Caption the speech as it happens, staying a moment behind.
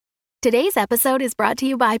Today's episode is brought to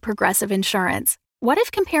you by Progressive Insurance. What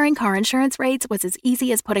if comparing car insurance rates was as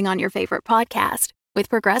easy as putting on your favorite podcast? With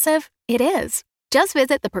Progressive, it is. Just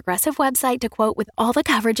visit the Progressive website to quote with all the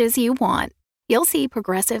coverages you want. You'll see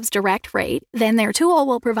Progressive's direct rate, then their tool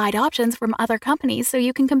will provide options from other companies so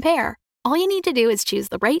you can compare. All you need to do is choose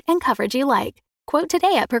the rate and coverage you like. Quote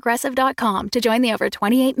today at Progressive.com to join the over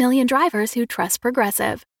 28 million drivers who trust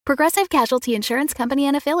Progressive. Progressive Casualty Insurance Company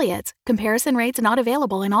and Affiliates. Comparison rates not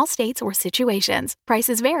available in all states or situations.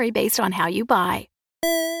 Prices vary based on how you buy.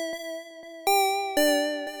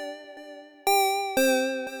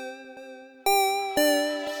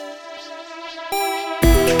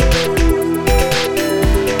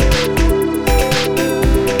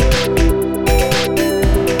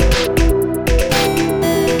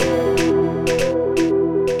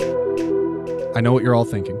 I know what you're all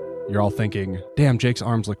thinking. You're all thinking, damn, Jake's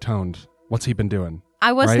arms look toned. What's he been doing?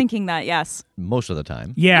 I was Right? thinking that, yes. Most of the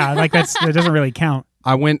time. Yeah, like that doesn't really count.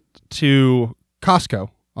 I went to Costco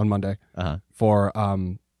on Monday Uh-huh. for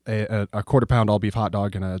a quarter pound all beef hot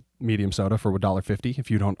dog and a medium soda for $1.50. If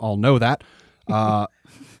you don't all know that,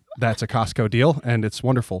 that's a Costco deal, and it's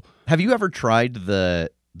wonderful. Have you ever tried the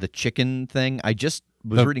chicken thing? I just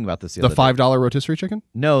was reading about this the The other $5 rotisserie chicken?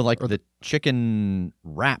 No, like the chicken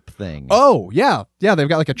wrap thing. Oh, yeah. Yeah, they've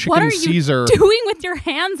got like a chicken What are Caesar. you doing with your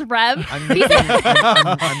hands, Rev? I'm He said,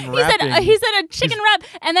 wrapping. he said a chicken wrap,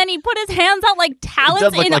 and then he put his hands out like talons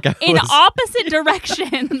does look like I in was- opposite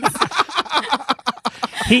directions.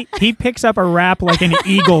 He picks up a wrap like an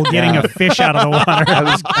eagle getting a fish out of the water. I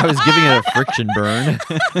was giving it a friction burn.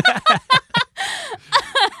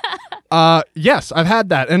 Yes, I've had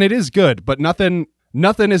that, and it is good, but nothing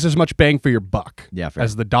is as much bang for your buck Yeah, fair.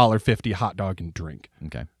 as the $1.50 hot dog and drink.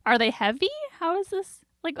 Okay. Are they heavy? How is this?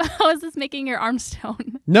 Like, how is this making your arms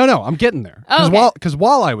tone? No, I'm getting there. Oh, Because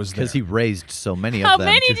while I was there, Because he raised so many How of them.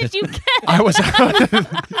 many did you get? I was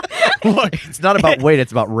look. It's not about weight,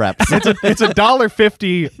 it's about reps. It's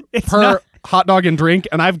 $1.50 per not- hot dog and drink,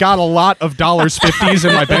 and I've got a lot of $50s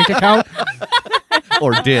in my bank account,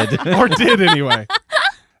 Or did. or did anyway.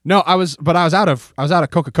 No, I was out of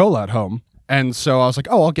Coca-Cola at home, and so I was like,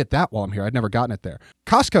 oh, I'll get that while I'm here. I'd never gotten it there.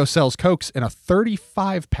 Costco sells Cokes in a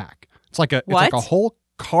 35-pack. It's like a What? whole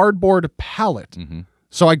cardboard pallet. Mhm.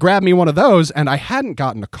 So I grabbed me one of those, and I hadn't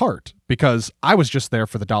gotten a cart because I was just there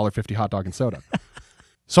for the $1.50 hot dog and soda.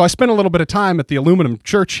 So I spent a little bit of time at the aluminum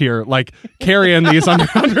church here, like carrying these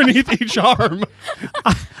underneath each arm.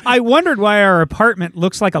 I wondered why our apartment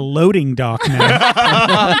looks like a loading dock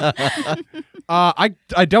now.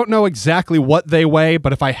 I don't know exactly what they weigh,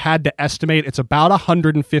 but if I had to estimate, it's about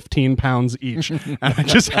 115 pounds each. And I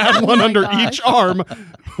just had one under gosh. each arm,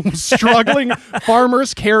 struggling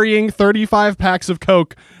farmers carrying 35 packs of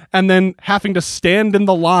Coke and then having to stand in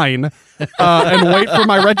the line and wait for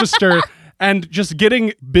my register and just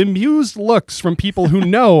getting bemused looks from people who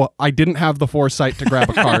know I didn't have the foresight to grab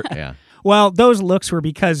a cart. Yeah. Well, those looks were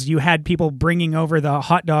because you had people bringing over the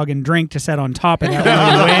hot dog and drink to set on top of that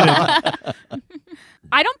while you waited.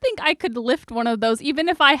 I don't think I could lift one of those, even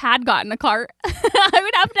if I had gotten a cart. I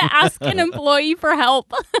would have to ask an employee for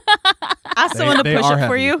help. Ask someone to they push are it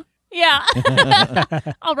for heavy. you. Yeah.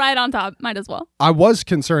 I'll ride on top. Might as well. I was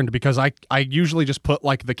concerned because I usually just put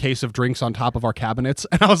like the case of drinks on top of our cabinets,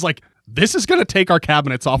 and I was like, this is going to take our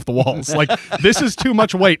cabinets off the walls. Like, this is too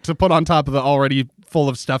much weight to put on top of the already full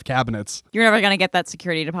of stuff cabinets. You're never going to get that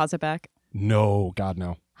security deposit back. No, God,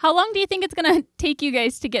 no. How long do you think it's going to take you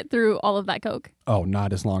guys to get through all of that Coke? Oh,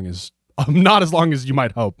 not as long as you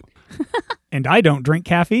might hope. And I don't drink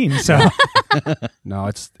caffeine, so No,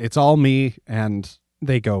 it's all me, and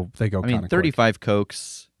they go I kind mean, of 35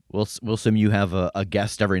 Cokes. We'll assume you have a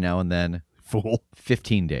guest every now and then. fool.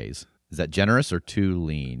 15 days. Is that generous or too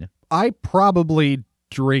lean? I probably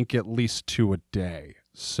drink at least 2 a day,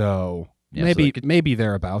 so Yeah, so maybe that could- maybe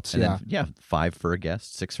thereabouts. And Yeah, then, 5 for a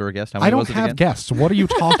guest, 6 for a guest. How many I don't was it have again? guests. What are you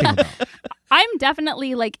talking about? I'm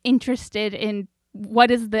definitely like interested in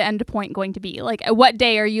what is the end point going to be. Like, at what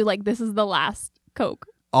day are you like, this is the last Coke?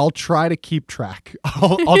 I'll try to keep track.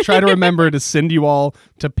 I'll try to remember to send you all,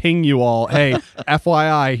 to ping you all, hey,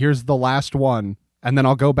 FYI, here's the last one. And then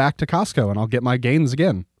I'll go back to Costco and I'll get my gains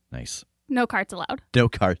again. Nice. No carts allowed. No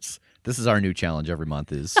carts. This is our new challenge every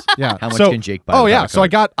month is Yeah. how much So- can Jake buy? Oh without yeah, a so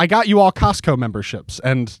cart? I got you all Costco memberships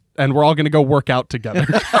and we're all going to go work out together.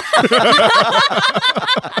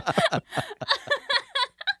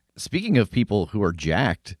 Speaking of people who are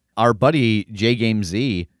jacked, our buddy J Game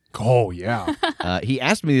Z, Oh yeah. he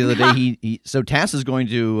asked me the other day. So Tass is going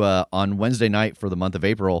to on Wednesday night for the month of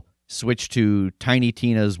April switch to Tiny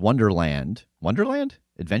Tina's Wonderland,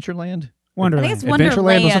 Adventureland. Wonderland. I think it's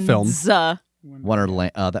Adventureland was a film. Wonderlands.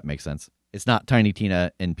 Wonderland. That makes sense. It's not Tiny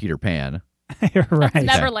Tina and Peter Pan. Right. That's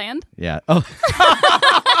Neverland. Yeah. Oh.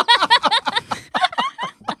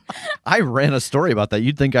 I ran a story about that.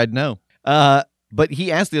 You'd think I'd know. But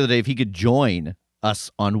he asked the other day if he could join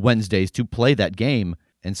us on Wednesdays to play that game.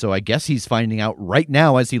 And so I guess he's finding out right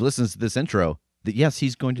now as he listens to this intro that, yes,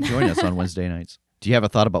 he's going to join us on Wednesday nights. Do you have a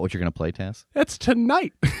thought about what you're going to play, Tass? It's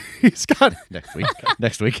tonight. He's got Next week.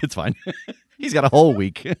 Next week, it's fine. He's got a whole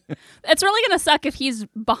week. It's really going to suck if he's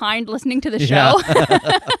behind listening to the show.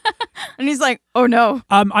 And he's like, oh no.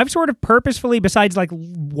 I've sort of purposefully, besides like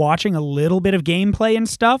watching a little bit of gameplay and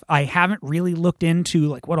stuff, I haven't really looked into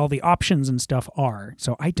like what all the options and stuff are.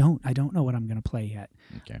 So I don't know what I'm going to play yet.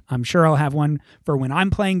 Okay. I'm sure I'll have one for when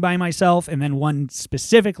I'm playing by myself, and then one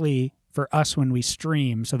specifically for us when we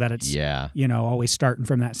stream, so that it's always starting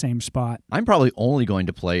from that same spot. I'm probably only going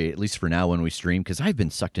to play, at least for now when we stream, because I've been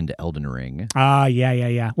sucked into Elden Ring.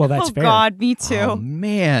 Yeah. Well, that's fair. Oh God, me too. Oh,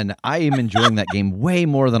 man, I am enjoying that game way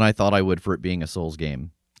more than I thought I would for it being a Souls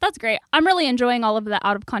game. That's great. I'm really enjoying all of the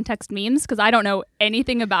out of context memes because I don't know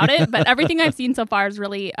anything about it, but everything I've seen so far is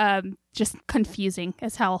really just confusing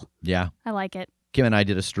as hell. Yeah. I like it. Kim and I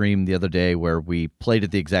did a stream the other day where we played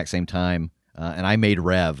at the exact same time, and I made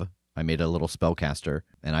Rev. I made a little spellcaster,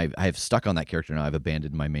 and I've stuck on that character now. I've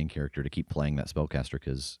abandoned my main character to keep playing that spellcaster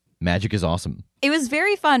because magic is awesome. It was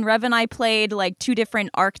very fun. Rev and I played like two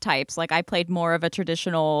different archetypes. Like I played more of a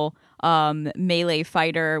traditional melee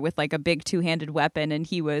fighter with like a big two-handed weapon, and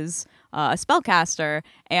he was a spellcaster.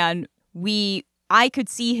 And I could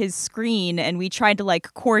see his screen, and we tried to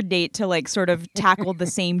like coordinate to like sort of tackle the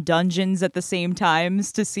same dungeons at the same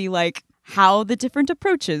times to see like how the different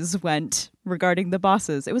approaches went regarding the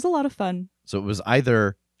bosses. It was a lot of fun. So it was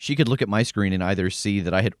either she could look at my screen and either see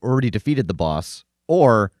that I had already defeated the boss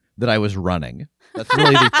or that I was running. That's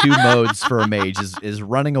really the two modes for a mage is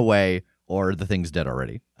running away or the thing's dead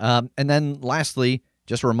already. And then lastly,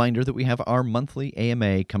 just a reminder that we have our monthly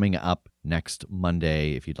AMA coming up next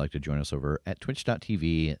Monday if you'd like to join us over at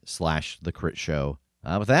twitch.tv/The Crit Show.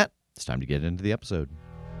 With that, it's time to get into the episode.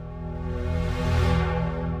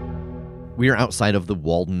 We are outside of the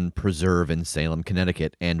Walden Preserve in Salem,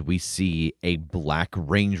 Connecticut, and we see a black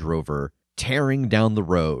Range Rover tearing down the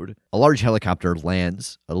road. A large helicopter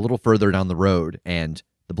lands a little further down the road, and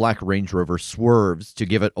the black Range Rover swerves to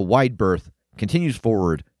give it a wide berth, continues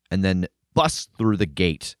forward, and then busts through the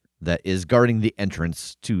gate that is guarding the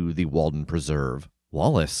entrance to the Walden Preserve.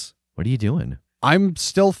 Wallace, what are you doing? I'm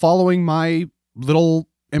still following my little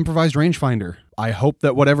improvised rangefinder. I hope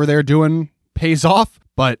that whatever they're doing pays off,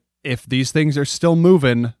 but if these things are still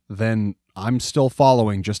moving, then I'm still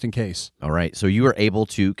following just in case. All right, so you are able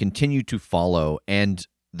to continue to follow, and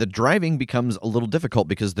the driving becomes a little difficult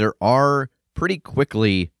because there are pretty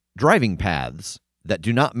quickly driving paths that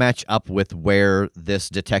do not match up with where this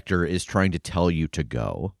detector is trying to tell you to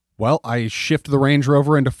go. Well, I shift the Range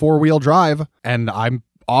Rover into four-wheel drive, and I'm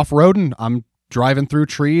off-roading. I'm driving through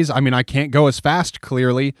trees. I mean, I can't go as fast,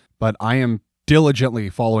 clearly, but I am diligently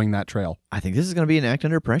following that trail. I think this is going to be an act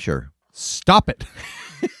under pressure. Stop it.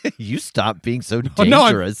 You stop being so Oh,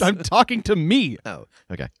 dangerous. no, I'm talking to me. Oh,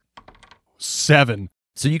 okay. 7.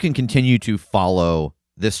 So you can continue to follow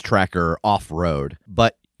this tracker off-road,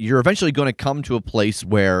 but you're eventually going to come to a place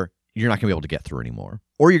where you're not going to be able to get through anymore.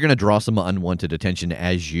 Or you're going to draw some unwanted attention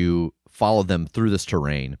as you follow them through this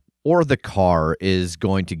terrain. Or the car is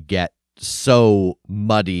going to get so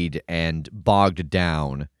muddied and bogged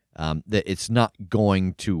down that it's not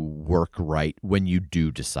going to work right when you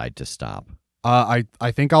do decide to stop. I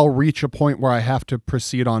think I'll reach a point where I have to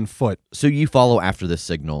proceed on foot. So you follow after this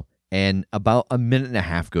signal, and about a minute and a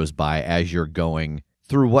half goes by as you're going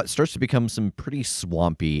through what starts to become some pretty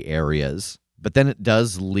swampy areas. But then it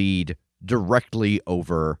does lead directly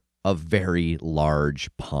over a very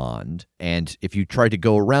large pond. And if you try to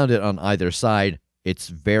go around it on either side, it's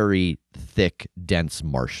very thick, dense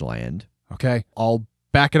marshland. Okay, I'll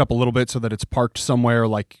back it up a little bit so that it's parked somewhere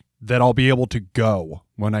like that I'll be able to go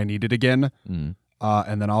when I need it again. And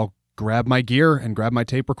then I'll grab my gear and grab my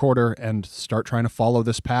tape recorder and start trying to follow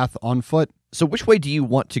this path on foot. So which way do you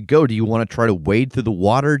want to go? Do you want to try to wade through the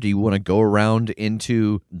water? Do you want to go around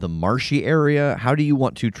into the marshy area? How do you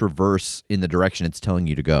want to traverse in the direction it's telling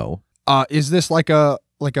you to go? Is this like a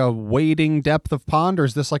wading depth of pond, or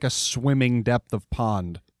is this like a swimming depth of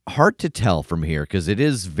pond? Hard to tell from here because it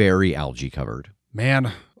is very algae covered.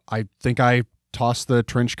 Man, I think I toss the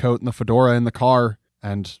trench coat and the fedora in the car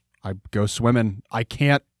and I go swimming. I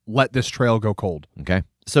can't let this trail go cold. Okay.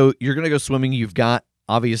 So you're going to go swimming. You've got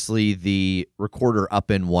obviously the recorder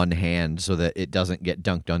up in one hand so that it doesn't get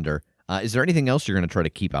dunked under. Is there anything else you're going to try to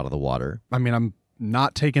keep out of the water? I mean, I'm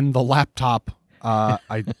not taking the laptop.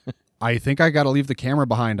 I think I got to leave the camera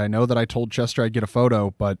behind. I know that I told Chester I'd get a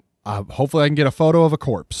photo, but hopefully I can get a photo of a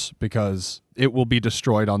corpse because it will be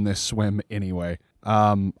destroyed on this swim anyway.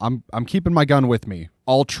 I'm keeping my gun with me.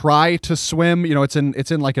 I'll try to swim. You know, it's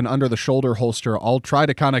in like an under the shoulder holster. I'll try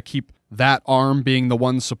to kind of keep that arm being the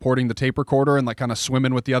one supporting the tape recorder and like kind of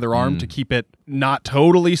swimming with the other arm to keep it not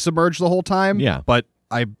totally submerged the whole time. Yeah. But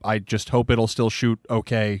I just hope it'll still shoot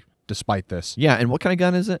okay despite this. Yeah, and what kind of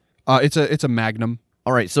gun is it? It's a Magnum.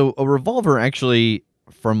 All right, so a revolver actually,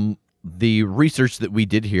 from the research that we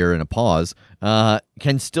did here in a pause,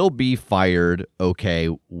 can still be fired okay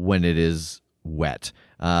when it is wet.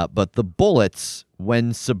 But the bullets,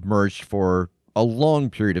 when submerged for a long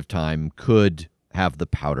period of time, could have the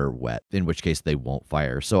powder wet, in which case they won't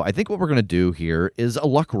fire. So I think what we're going to do here is a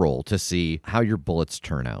luck roll to see how your bullets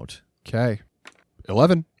turn out. Okay.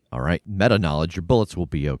 11. All right, meta knowledge, your bullets will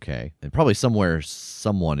be okay. And probably somewhere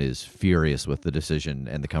someone is furious with the decision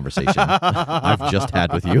and the conversation I've just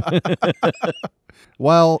had with you.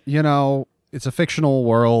 Well, you know, it's a fictional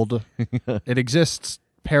world. It exists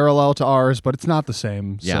parallel to ours, but it's not the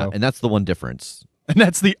same. Yeah, so. and that's the one difference. And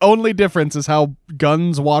that's the only difference is how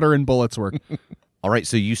guns, water, and bullets work. All right,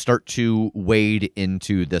 so you start to wade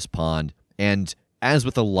into this pond, and as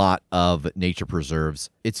with a lot of nature preserves,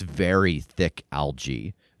 it's very thick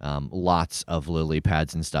algae. Lots of lily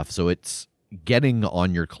pads and stuff. So it's getting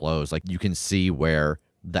on your clothes. Like you can see where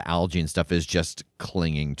the algae and stuff is just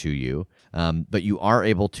clinging to you. But you are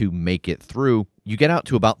able to make it through. You get out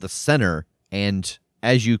to about the center, and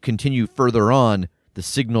as you continue further on, the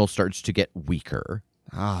signal starts to get weaker.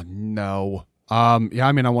 Ah, no. Yeah,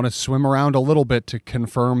 I mean, I want to swim around a little bit to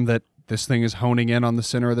confirm that this thing is honing in on the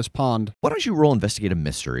center of this pond. Why don't you roll Investigate a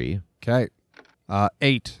Mystery? Okay.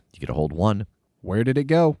 8. You get a hold 1. Where did it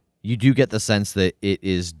go? You do get the sense that it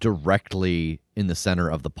is directly in the center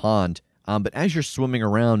of the pond. But as you're swimming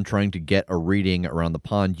around trying to get a reading around the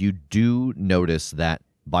pond, you do notice that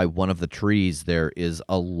by one of the trees there is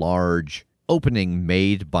a large opening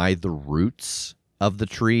made by the roots of the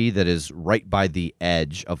tree that is right by the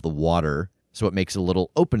edge of the water. So it makes a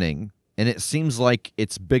little opening, and it seems like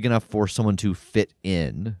it's big enough for someone to fit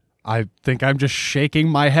in. I think I'm just shaking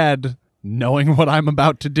my head, knowing what I'm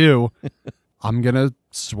about to do. I'm going to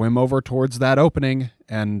swim over towards that opening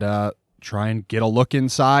and try and get a look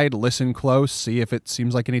inside, listen close, see if it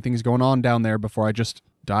seems like anything's going on down there before I just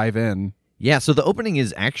dive in. Yeah, so the opening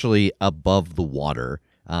is actually above the water.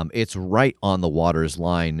 It's right on the water's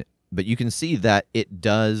line, but you can see that it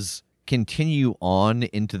does continue on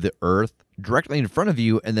into the earth directly in front of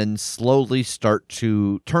you and then slowly start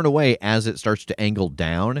to turn away as it starts to angle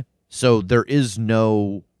down. So there is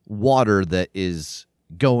no water that is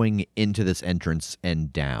going into this entrance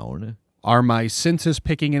and down. Are my senses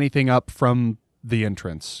picking anything up from the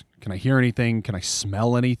entrance? Can I hear anything? Can I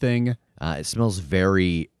smell anything? It smells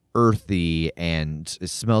very earthy and it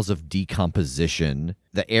smells of decomposition.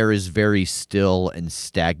 The air is very still and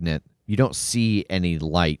stagnant. You don't see any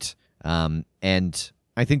light. And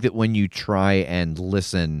I think that when you try and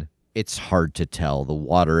listen, it's hard to tell. The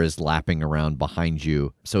water is lapping around behind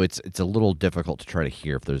you. So it's a little difficult to try to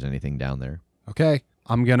hear if there's anything down there. Okay.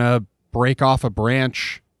 I'm going to break off a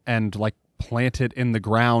branch and like plant it in the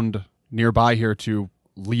ground nearby here to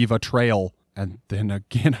leave a trail. And then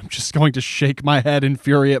again, I'm just going to shake my head and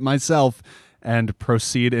fury at myself and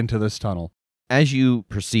proceed into this tunnel. As you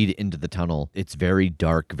proceed into the tunnel, it's very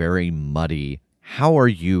dark, very muddy. How are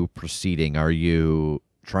you proceeding? Are you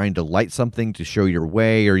trying to light something to show your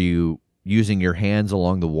way? Are you using your hands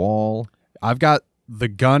along the wall? I've got the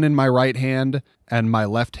gun in my right hand and my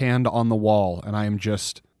left hand on the wall, and I am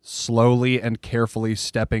just slowly and carefully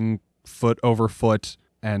stepping foot over foot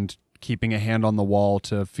and keeping a hand on the wall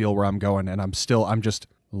to feel where I'm going. And I'm just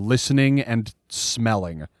listening and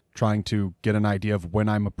smelling, trying to get an idea of when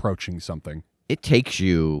I'm approaching something. It takes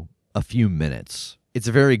you a few minutes. It's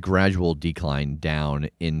a very gradual decline down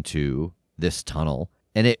into this tunnel,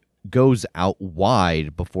 and it goes out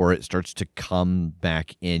wide before it starts to come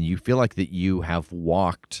back in. You feel like that you have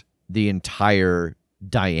walked the entire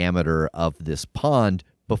diameter of this pond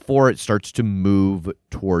before it starts to move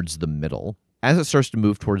towards the middle. As it starts to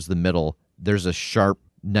move towards the middle, there's a sharp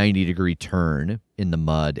 90-degree turn in the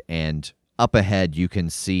mud, and up ahead you can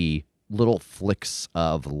see little flicks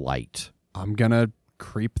of light. I'm going to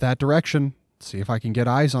creep that direction, see if I can get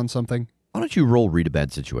eyes on something. Why don't you roll Read a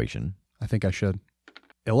Bad Situation? I think I should.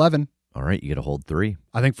 11. All right, you get a hold 3.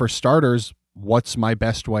 I think for starters, what's my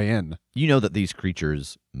best way in? You know that these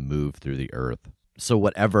creatures move through the earth. So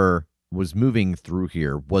whatever was moving through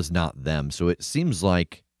here was not them. So it seems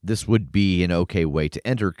like this would be an okay way to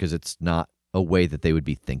enter because it's not a way that they would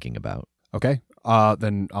be thinking about. Okay.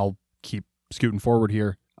 Then I'll keep scooting forward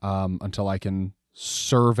here until I can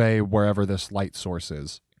survey wherever this light source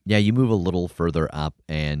is. Yeah, you move a little further up,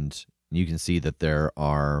 and you can see that there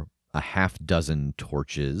are a half dozen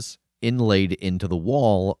torches inlaid into the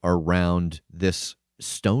wall around this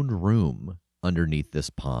stone room underneath this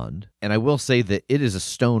pond. And I will say that it is a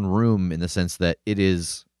stone room in the sense that it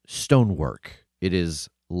is stonework. It is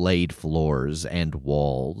laid floors and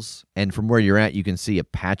walls. And from where you're at, you can see a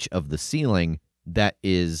patch of the ceiling that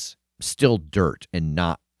is still dirt and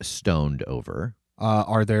not stoned over.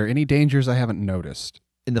 Are there any dangers I haven't noticed?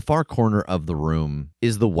 In the far corner of the room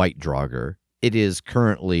is the white draugr. It is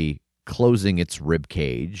currently closing its rib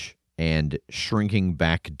cage and shrinking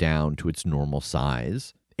back down to its normal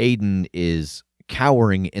size. Aiden is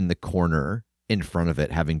cowering in the corner in front of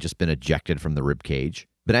it, having just been ejected from the rib cage.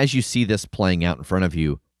 But as you see this playing out in front of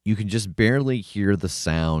you, you can just barely hear the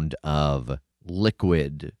sound of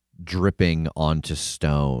liquid dripping onto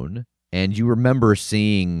stone. And you remember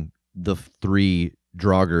seeing the 3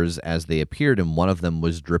 draugrs as they appeared, and one of them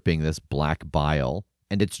was dripping this black bile.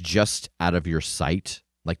 And it's just out of your sight,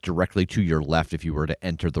 like directly to your left if you were to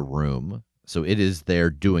enter the room. So it is there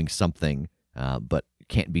doing something, but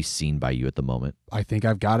can't be seen by you at the moment. I think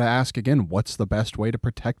I've got to ask again, what's the best way to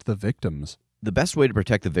protect the victims? The best way to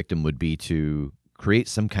protect the victim would be to create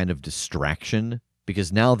some kind of distraction,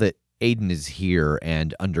 because now that Aiden is here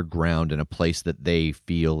and underground in a place that they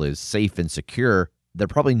feel is safe and secure, they're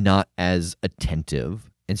probably not as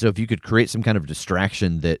attentive. And so if you could create some kind of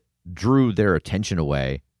distraction that drew their attention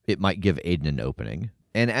away, it might give Aiden an opening.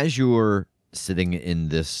 And as you're sitting in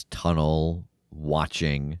this tunnel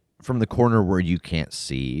watching, from the corner where you can't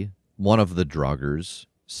see, one of the draugrs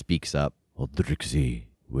speaks up. Drixie,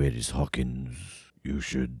 where is Hawkins? You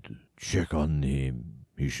should check on him.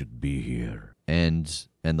 He should be here. And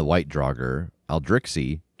the white draugr,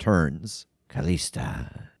 Aldrixie, turns.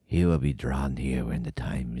 Callista, he will be drawn here when the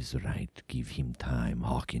time is right. Give him time.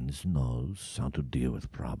 Hawkins knows how to deal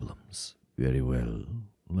with problems. Very well.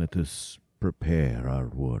 Let us prepare our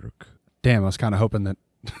work. Damn, I was kind of hoping that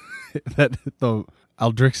that the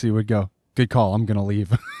Aldrixie would go, good call, I'm going to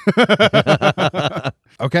leave.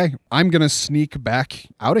 Okay, I'm going to sneak back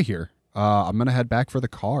out of here. I'm going to head back for the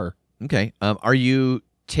car. Okay. Are you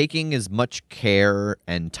taking as much care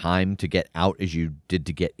and time to get out as you did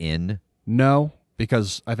to get in? No,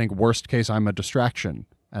 because I think worst case, I'm a distraction,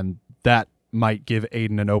 and that might give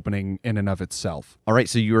Aiden an opening in and of itself. All right,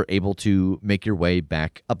 so you are able to make your way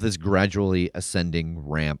back up this gradually ascending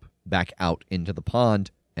ramp back out into the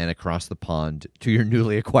pond and across the pond to your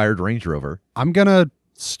newly acquired Range Rover. I'm going to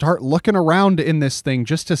start looking around in this thing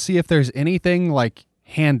just to see if there's anything like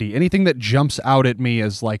handy, anything that jumps out at me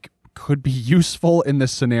as like could be useful in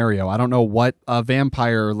this scenario. I don't know what a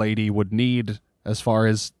vampire lady would need as far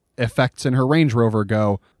as effects in her Range Rover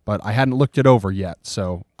go, but I hadn't looked it over yet,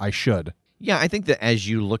 so I should. Yeah, I think that as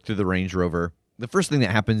you look through the Range Rover, the first thing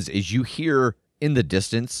that happens is you hear in the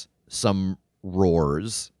distance some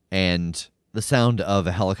roars and the sound of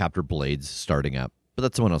a helicopter blades starting up, but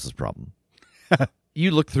that's someone else's problem.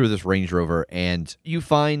 You look through this Range Rover and you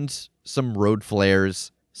find some road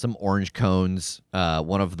flares, some orange cones,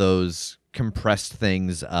 one of those compressed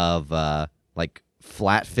things of like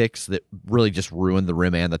flat fix that really just ruin the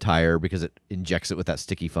rim and the tire because it injects it with that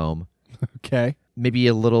sticky foam. Okay. Maybe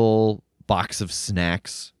a little box of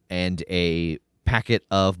snacks and a packet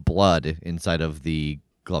of blood inside of the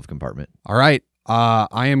glove compartment. All right.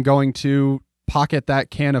 I am going to pocket that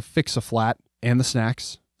can of Fix-A-Flat and the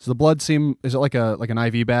snacks. Does the blood seem, is it like an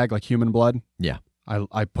IV bag, like human blood? Yeah.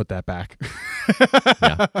 I put that back.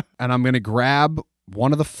 Yeah. And I'm going to grab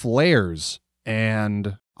one of the flares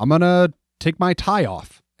and I'm going to take my tie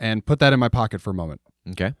off and put that in my pocket for a moment.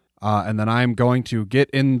 Okay. And then I'm going to get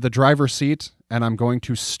in the driver's seat and I'm going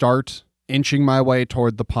to start inching my way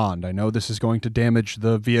toward the pond. I know this is going to damage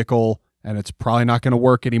the vehicle and it's probably not going to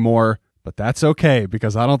work anymore, but that's okay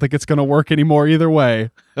because I don't think it's going to work anymore either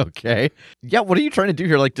way. Okay. Yeah, what are you trying to do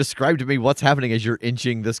here? Like, describe to me what's happening as you're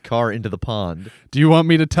inching this car into the pond. Do you want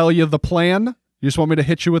me to tell you the plan? You just want me to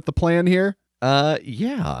hit you with the plan here?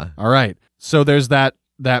 Yeah. All right. So there's that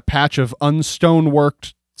patch of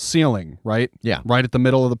unstone-worked ceiling, right? Yeah. Right at the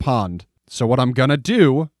middle of the pond. So what I'm going to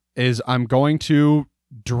do is I'm going to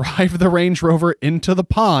drive the Range Rover into the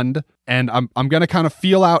pond, and I'm going to kind of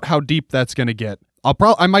feel out how deep that's going to get.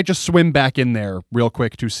 I might just swim back in there real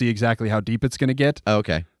quick to see exactly how deep it's going to get.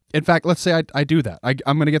 Okay. In fact, let's say I do that.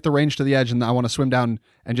 I'm going to get the range to the edge, and I want to swim down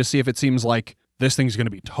and just see if it seems like this thing's going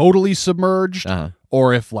to be totally submerged,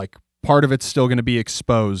 or if like part of it's still going to be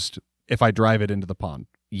exposed if I drive it into the pond.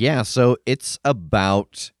 Yeah, so it's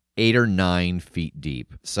about 8 or 9 feet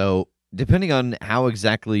deep. So depending on how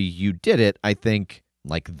exactly you did it, I think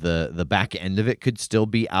like the back end of it could still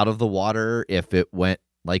be out of the water if it went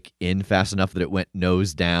like in fast enough that it went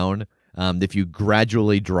nose down. If you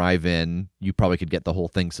gradually drive in, you probably could get the whole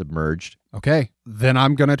thing submerged. Okay, then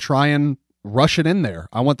I'm going to try and rush it in there.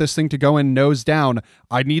 I want this thing to go in nose down.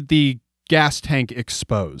 I need the gas tank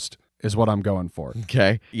exposed is what I'm going for.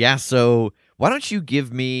 Okay. Yeah, so why don't you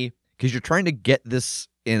give me, because you're trying to get this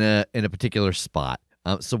in a particular spot.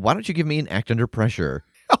 So why don't you give me an act under pressure?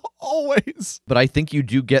 Always. But I think you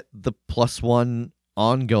do get the +1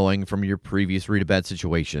 ongoing from your previous read a bad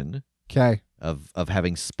situation Okay. of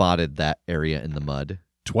having spotted that area in the mud.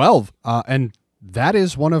 12. And that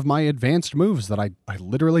is one of my advanced moves that I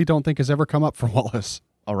literally don't think has ever come up for Wallace.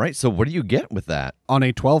 All right, so what do you get with that? On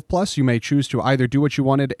a 12 plus, you may choose to either do what you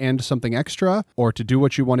wanted and something extra, or to do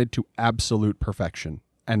what you wanted to absolute perfection.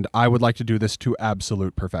 And I would like to do this to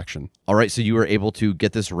absolute perfection. All right, so you were able to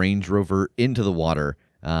get this Range Rover into the water.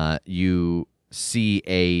 You see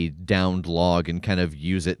a downed log and kind of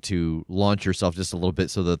use it to launch yourself just a little bit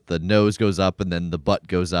so that the nose goes up and then the butt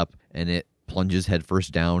goes up and it plunges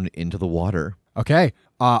headfirst down into the water. Okay,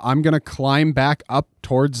 I'm going to climb back up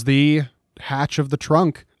towards the hatch of the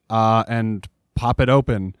trunk and pop it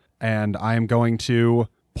open. And I am going to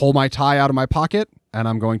pull my tie out of my pocket, and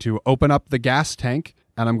I'm going to open up the gas tank,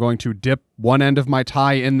 and I'm going to dip one end of my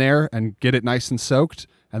tie in there and get it nice and soaked,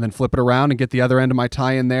 and then flip it around and get the other end of my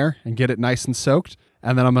tie in there and get it nice and soaked.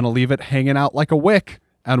 And then I'm going to leave it hanging out like a wick.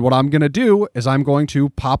 And what I'm going to do is I'm going to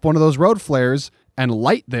pop one of those road flares and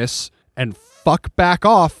light this and fuck back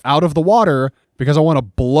off out of the water, because I want to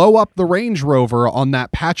blow up the Range Rover on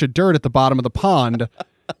that patch of dirt at the bottom of the pond.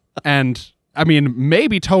 And I mean,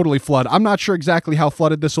 maybe totally flood. I'm not sure exactly how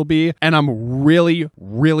flooded this will be. And I'm really,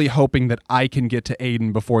 really hoping that I can get to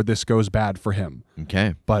Aiden before this goes bad for him.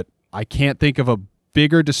 Okay. But I can't think of a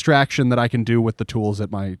bigger distraction that I can do with the tools at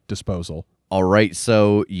my disposal. All right,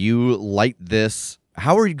 so you light this.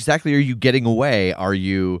 How exactly are you getting away? Are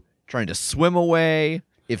you trying to swim away?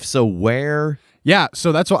 If so, where? Yeah,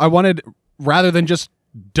 so that's what I wanted. Rather than just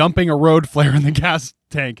dumping a road flare in the gas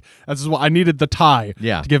tank, that's what I needed, the tie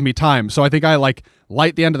to give me time. So I think I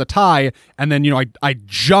light the end of the tie, and then I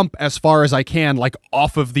jump as far as I can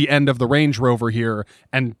off of the end of the Range Rover here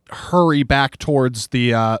and hurry back towards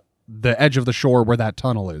the edge of the shore where that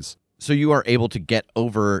tunnel is. So you are able to get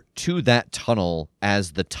over to that tunnel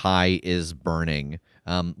as the tie is burning.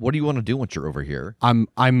 What do you want to do once you're over here? I'm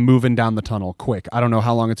moving down the tunnel quick. I don't know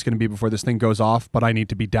how long it's going to be before this thing goes off, but I need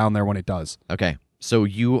to be down there when it does. Okay. So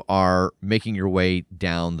you are making your way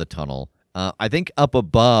down the tunnel. I think up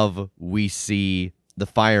above we see the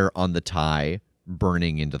fire on the tie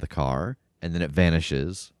burning into the car, and then it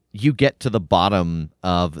vanishes. You get to the bottom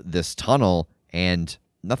of this tunnel, and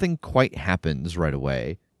nothing quite happens right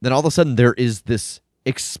away. Then all of a sudden there is this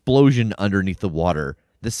explosion underneath the water.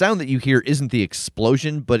 The sound that you hear isn't the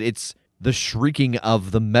explosion, but it's the shrieking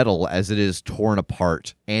of the metal as it is torn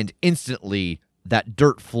apart. And instantly, that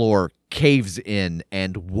dirt floor caves in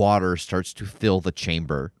and water starts to fill the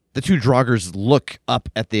chamber. The two Draugrs look up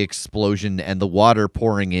at the explosion and the water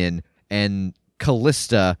pouring in, and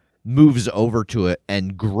Callista moves over to it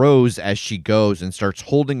and grows as she goes and starts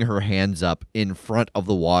holding her hands up in front of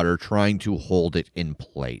the water, trying to hold it in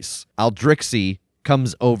place. Aldrixie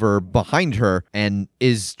comes over behind her and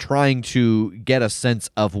is trying to get a sense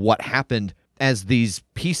of what happened as these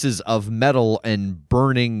pieces of metal and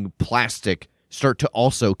burning plastic start to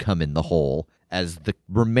also come in the hole as the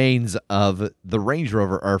remains of the Range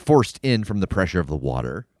Rover are forced in from the pressure of the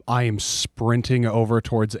water. I am sprinting over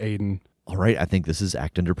towards Aiden. All right, I think this is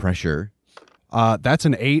act under pressure. That's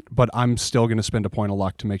an 8, but I'm still going to spend a point of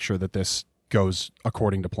luck to make sure that this goes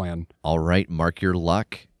according to plan. All right, mark your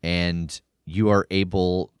luck, and you are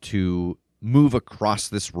able to move across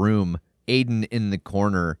this room. Aiden in the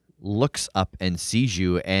corner looks up and sees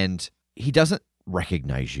you, and he doesn't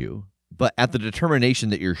recognize you. But at the determination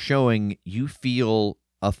that you're showing, you feel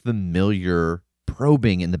a familiar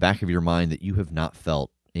probing in the back of your mind that you have not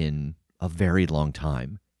felt in a very long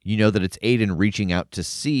time. You know that it's Aiden reaching out to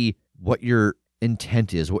see what your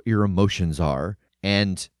intent is, what your emotions are,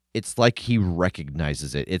 and it's like he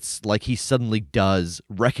recognizes it. It's like he suddenly does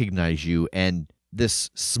recognize you, and this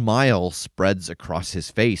smile spreads across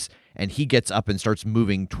his face, and he gets up and starts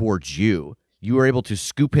moving towards you. You are able to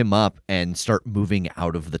scoop him up and start moving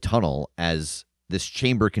out of the tunnel as this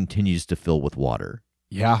chamber continues to fill with water.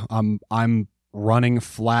 Yeah, I'm running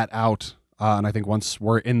flat out, and I think once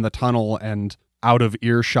we're in the tunnel and out of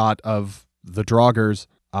earshot of the Draugrs,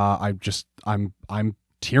 I'm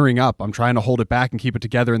tearing up. I'm trying to hold it back and keep it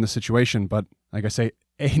together in the situation, but like I say,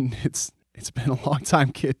 Aiden, it's been a long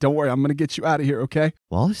time, kid. Don't worry, I'm gonna get you out of here, okay?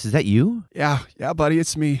 Wallace, is that you? Yeah, buddy,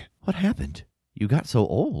 it's me. What happened? You got so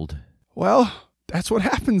old. Well, that's what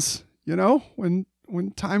happens, when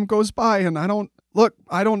time goes by and I don't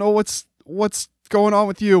know what's going on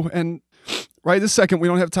with you, and right this second we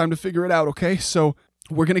don't have time to figure it out, okay? So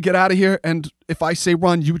we're gonna get out of here, and if I say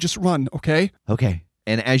run, you just run, okay? Okay.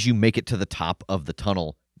 And as you make it to the top of the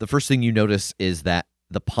tunnel, the first thing you notice is that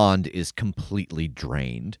the pond is completely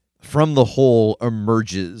drained. From the hole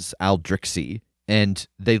emerges Aldrixie, and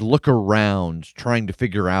they look around trying to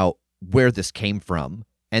figure out where this came from.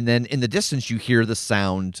 And then in the distance, you hear the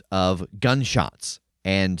sound of gunshots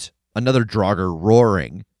and another Draugr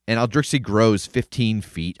roaring. And Aldrixie grows 15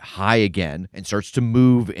 feet high again and starts to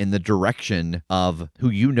move in the direction of who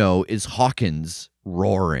you know is Hawkins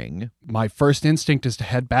roaring. My first instinct is to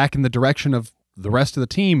head back in the direction of the rest of the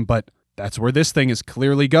team, but that's where this thing is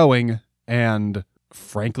clearly going. And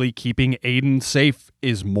frankly, keeping Aiden safe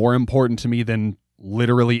is more important to me than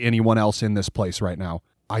literally anyone else in this place right now.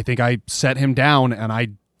 I think I set him down and I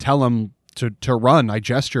tell him to run. I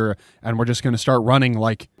gesture, and we're just going to start running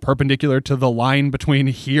like perpendicular to the line between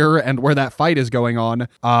here and where that fight is going on.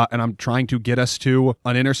 And I'm trying to get us to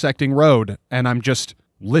an intersecting road, and I'm just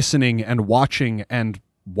listening and watching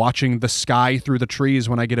the sky through the trees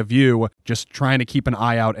when I get a view, just trying to keep an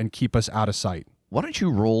eye out and keep us out of sight. Why don't you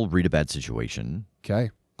roll Read a Bad Situation? Okay.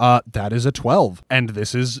 That is a 12, and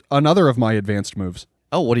this is another of my advanced moves.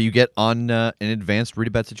 Oh, what do you get on an advanced Read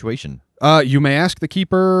a Bad Situation? You may ask the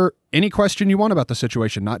keeper any question you want about the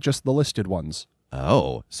situation, not just the listed ones.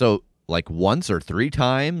 Oh, so like once or 3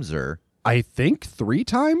 times, or? I think 3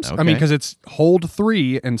 times. Okay. I mean, because it's hold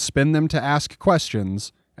 3 and spin them to ask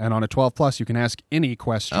questions. And on a 12 plus, you can ask any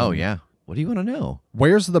question. Oh, yeah. What do you want to know?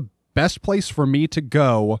 Where's the best place for me to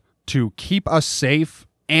go to keep us safe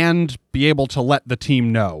and be able to let the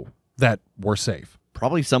team know that we're safe?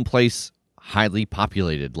 Probably someplace highly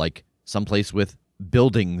populated, like someplace with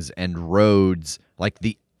buildings and roads, like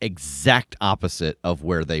the exact opposite of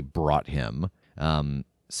where they brought him.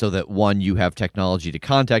 So that 1, you have technology to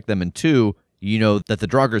contact them, and 2, you know that the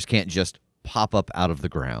Draugrs can't just pop up out of the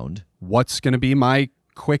ground. What's going to be my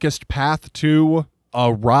quickest path to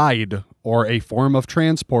a ride or a form of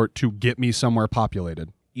transport to get me somewhere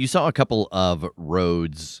populated? You saw a couple of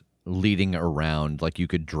roads leading around, like you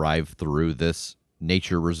could drive through this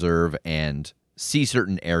nature reserve and see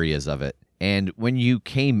certain areas of it. And when you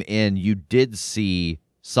came in, you did see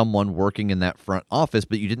someone working in that front office,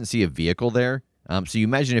 but you didn't see a vehicle there. So you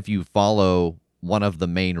imagine if you follow one of the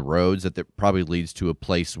main roads, that probably leads to a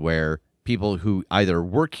place where people who either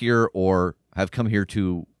work here or have come here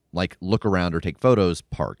to like look around or take photos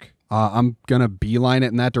park. I'm going to beeline it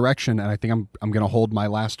in that direction, and I think I'm going to hold my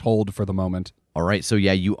last hold for the moment. All right, so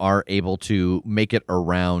yeah, you are able to make it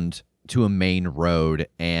around to a main road,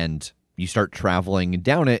 and you start traveling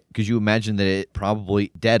down it because you imagine that it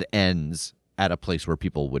probably dead ends at a place where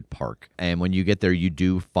people would park. And when you get there, you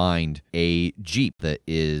do find a Jeep that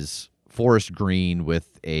is forest green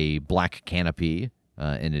with a black canopy,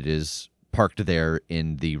 and it is parked there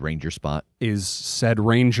in the ranger spot. Is said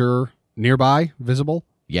ranger nearby, visible?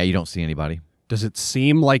 Yeah, you don't see anybody. Does it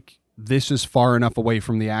seem like this is far enough away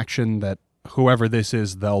from the action that whoever this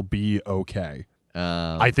is, they'll be okay?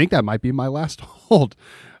 I think that might be my last hold.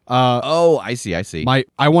 I see.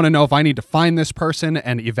 I want to know if I need to find this person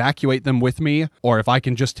and evacuate them with me, or if I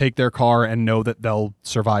can just take their car and know that they'll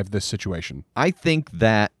survive this situation. I think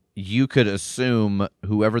that you could assume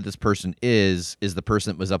whoever this person is the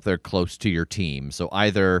person that was up there close to your team. So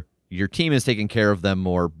either your team is taking care of them,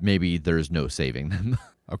 or maybe there's no saving them.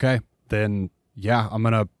 Okay, then yeah, I'm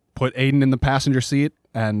going to put Aiden in the passenger seat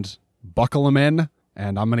and buckle him in,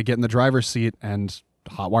 and I'm going to get in the driver's seat and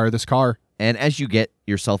hotwire this car. And as you get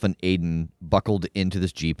yourself and Aiden buckled into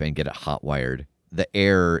this Jeep and get it hotwired, the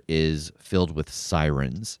air is filled with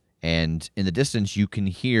sirens. And in the distance, you can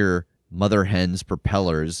hear Mother Hen's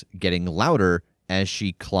propellers getting louder as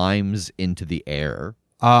she climbs into the air.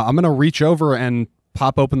 I'm going to reach over and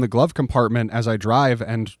pop open the glove compartment as I drive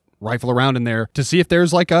and rifle around in there to see if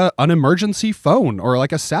there's like an emergency phone or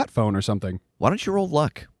like a sat phone or something. Why don't you roll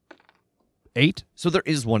luck? 8. So there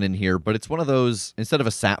is one in here, but it's one of those, instead of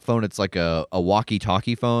a sat phone, it's like a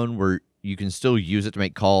walkie-talkie phone where you can still use it to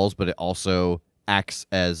make calls, but it also acts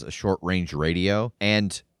as a short-range radio.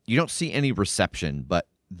 And you don't see any reception, but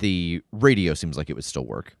the radio seems like it would still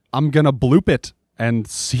work. I'm going to bloop it and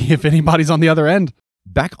see if anybody's on the other end.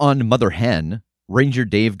 Back on Mother Hen, Ranger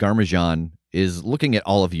Dave Garmajan is looking at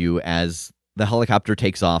all of you as the helicopter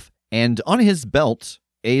takes off, and on his belt,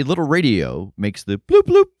 a little radio makes the bloop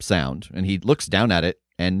bloop sound, and he looks down at it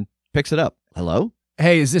and picks it up. Hello?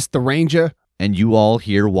 Hey, is this the ranger? And you all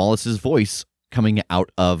hear Wallace's voice coming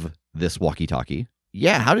out of this walkie-talkie.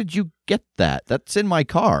 Yeah, how did you get that? That's in my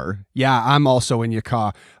car. Yeah, I'm also in your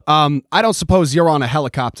car. I don't suppose you're on a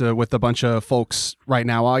helicopter with a bunch of folks right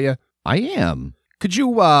now, are you? I am. Could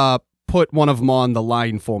you, put one of them on the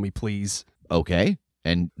line for me, please? Okay.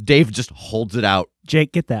 And Dave just holds it out.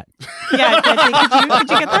 Jake, get that. Yeah, could you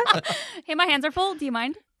get that? Hey, my hands are full. Do you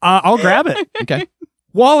mind? I'll grab it. Okay.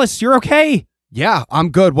 Wallace, you're okay. Yeah,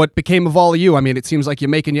 I'm good. What became of all of you? I mean, it seems like you're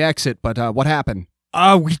making your exit, but what happened?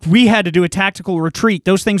 We had to do a tactical retreat.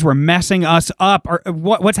 Those things were messing us up.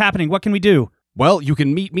 What's happening? What can we do? Well, you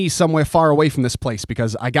can meet me somewhere far away from this place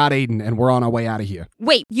because I got Aiden and we're on our way out of here.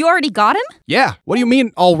 Wait, you already got him? Yeah, what do you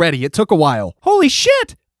mean already? It took a while. Holy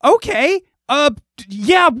shit. Okay.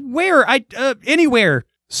 Yeah, where? Anywhere.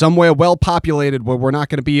 Somewhere well populated where we're not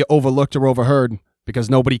going to be overlooked or overheard because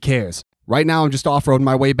nobody cares. Right now, I'm just off-roading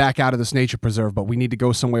my way back out of this nature preserve, but we need to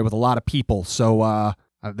go somewhere with a lot of people. So,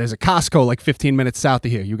 there's a Costco like 15 minutes south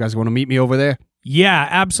of here. You guys want to meet me over there? Yeah,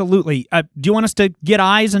 absolutely. Do you want us to get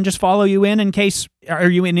eyes and just follow you in case... Are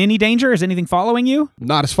you in any danger? Is anything following you?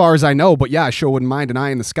 Not as far as I know, but yeah, I sure wouldn't mind an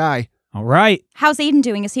eye in the sky. All right. How's Aiden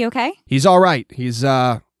doing? Is he okay? He's all right. He's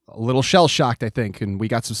a little shell-shocked, I think, and we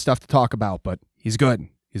got some stuff to talk about, but he's good.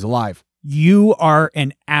 He's alive. You are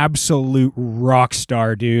an absolute rock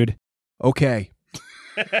star, dude. Okay.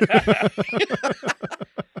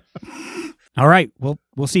 All right.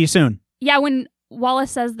 We'll see you soon. Yeah, when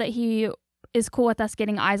Wallace says that he is cool with us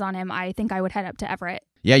getting eyes on him, I think I would head up to Everett.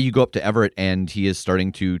 Yeah, you go up to Everett, and he is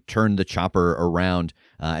starting to turn the chopper around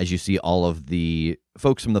as you see all of the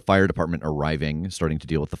folks from the fire department arriving, starting to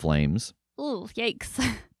deal with the flames. Ooh, yikes.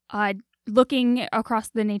 Looking across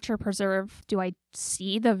the nature preserve, do I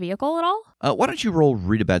see the vehicle at all? Why don't you roll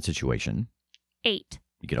Read a Bad Situation? 8.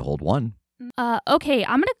 You get a hold 1. Okay,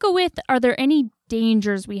 I'm going to go with, are there any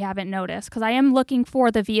dangers we haven't noticed? Because I am looking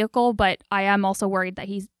for the vehicle, but I am also worried that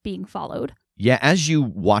he's being followed. Yeah, as you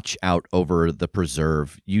watch out over the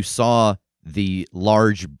preserve, you saw the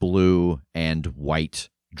large blue and white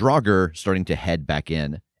Draugr starting to head back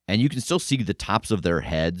in, and you can still see the tops of their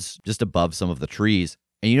heads just above some of the trees,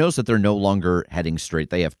 and you notice that they're no longer heading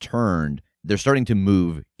straight. They have turned. They're starting to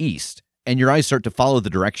move east, and your eyes start to follow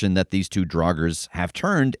the direction that these two Draugrs have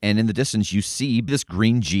turned, and in the distance you see this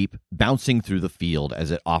green Jeep bouncing through the field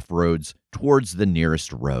as it off-roads towards the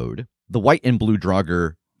nearest road. The white and blue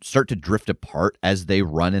Draugr start to drift apart as they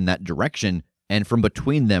run in that direction, and from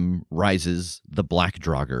between them rises the black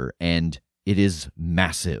Draugr, and it is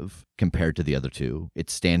massive compared to the other two.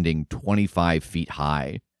 It's standing 25 feet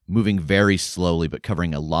high, moving very slowly but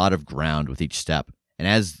covering a lot of ground with each step. And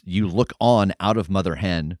as you look on out of Mother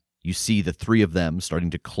Hen, you see the three of them starting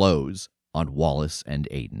to close on Wallace and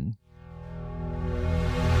Aiden.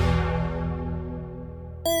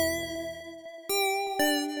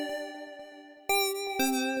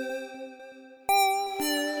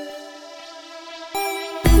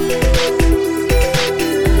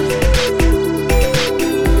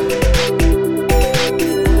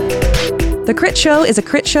 The Crit Show is a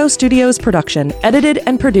Crit Show Studios production, edited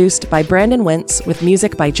and produced by Brandon Wentz with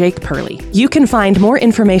music by Jake Purley. You can find more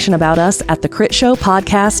information about us at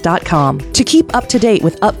thecritshowpodcast.com. To keep up to date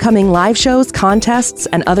with upcoming live shows, contests,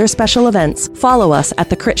 and other special events, follow us at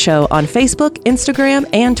The Crit Show on Facebook, Instagram,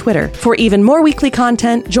 and Twitter. For even more weekly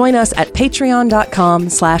content, join us at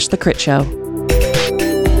patreon.com/thecritShow.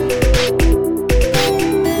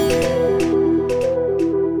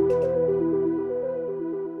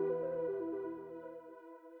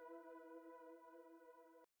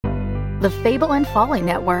 The Fable and Folly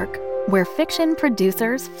Network, where fiction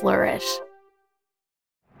producers flourish.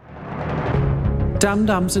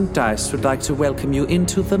 Dum-Dums and Dice would like to welcome you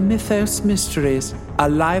into the Mythos Mysteries, a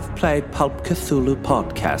live-play Pulp Cthulhu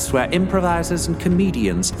podcast where improvisers and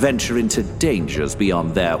comedians venture into dangers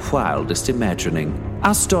beyond their wildest imagining.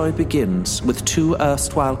 Our story begins with two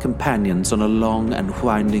erstwhile companions on a long and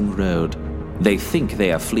winding road. They think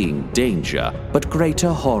they are fleeing danger, but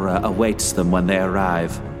greater horror awaits them when they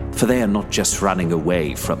arrive. For they are not just running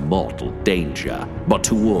away from mortal danger, but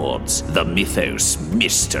towards the Mythos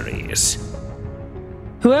Mysteries.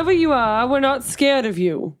 Whoever you are, we're not scared of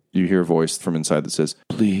you. You hear a voice from inside that says,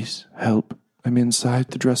 "Please, help. I'm inside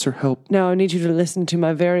the dresser, help." Now I need you to listen to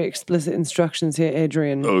my very explicit instructions here,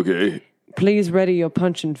 Adrian. Okay. Please ready your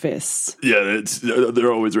punching fists. Yeah,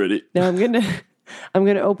 they're always ready. Now I'm gonna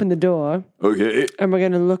open the door. Okay. And we're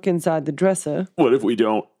gonna look inside the dresser. What if we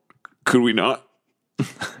don't? Could we not?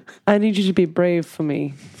 I need you to be brave for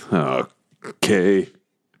me. Okay.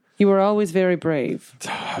 You were always very brave.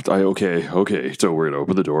 Okay. So we're going to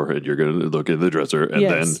open the door and you're going to look in the dresser and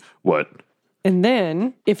Yes. then what? And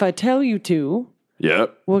then, if I tell you to,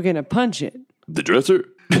 Yep. we're going to punch it. The dresser?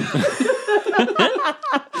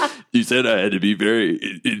 You said I had to be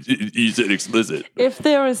you said explicit. If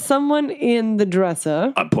there is someone in the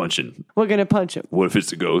dresser, I'm punching. we're going to punch him. What if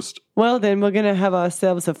it's a ghost? Well, then we're going to have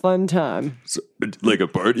ourselves a fun time. So, like a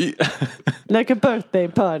party? Like a birthday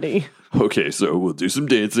party. Okay, so we'll do some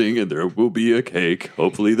dancing and there will be a cake.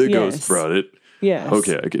 Hopefully the ghost brought it. Yes.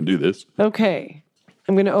 Okay, I can do this. Okay.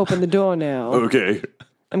 I'm going to open the door now. Okay.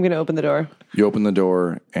 I'm going to open the door. You open the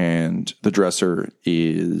door and the dresser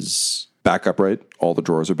is back upright. All the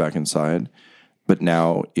drawers are back inside. But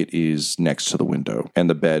now it is next to the window. And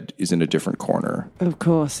the bed is in a different corner. Of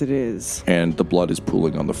course it is. And the blood is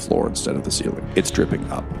pooling on the floor instead of the ceiling. It's dripping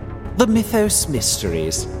up. The Mythos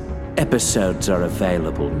Mysteries. Episodes are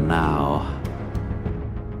available now.